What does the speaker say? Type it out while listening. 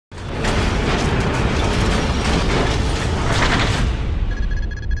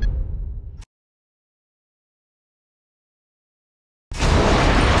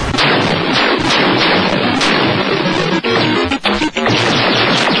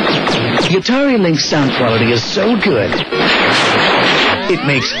The Atari Lynx sound quality is so good, it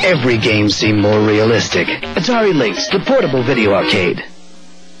makes every game seem more realistic. Atari Lynx, the portable video arcade.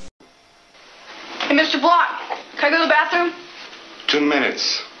 Hey, Mr. Block, can I go to the bathroom? 2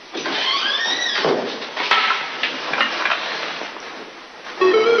 minutes.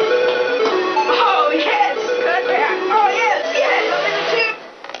 Oh, yes! Good there! Oh, yes, yes! I'm in the tube!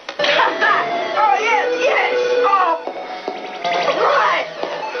 Oh, yes, yes! Oh! Right!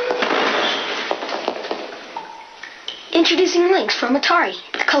 Introducing Lynx from Atari,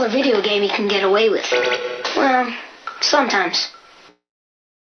 the color video game you can get away with. Well, sometimes.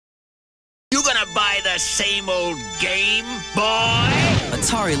 You gonna buy the same old game, boy?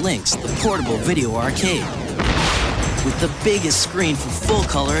 Atari Lynx, the portable video arcade. With the biggest screen for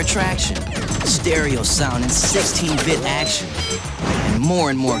full-color attraction, stereo sound and 16-bit action, and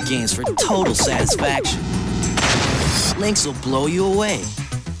more games for total satisfaction. Lynx will blow you away.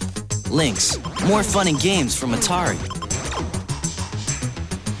 Lynx, more fun and games from Atari.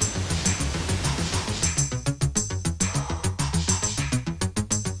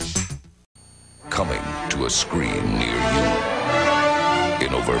 Coming to a screen near you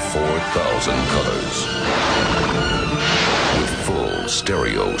in over 4,000 colors with full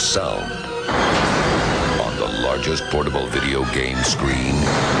stereo sound on the largest portable video game screen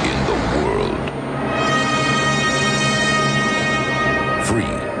in the world.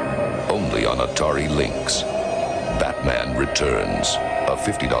 Free only on Atari Lynx. Batman Returns, a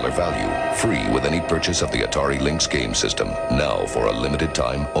 $50 value, free with any purchase of the Atari Lynx game system, now for a limited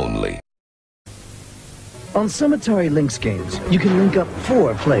time only. On some Atari Lynx games, you can link up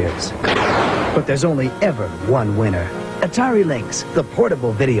 4 players. But there's only ever one winner. Atari Lynx, the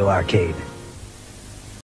portable video arcade.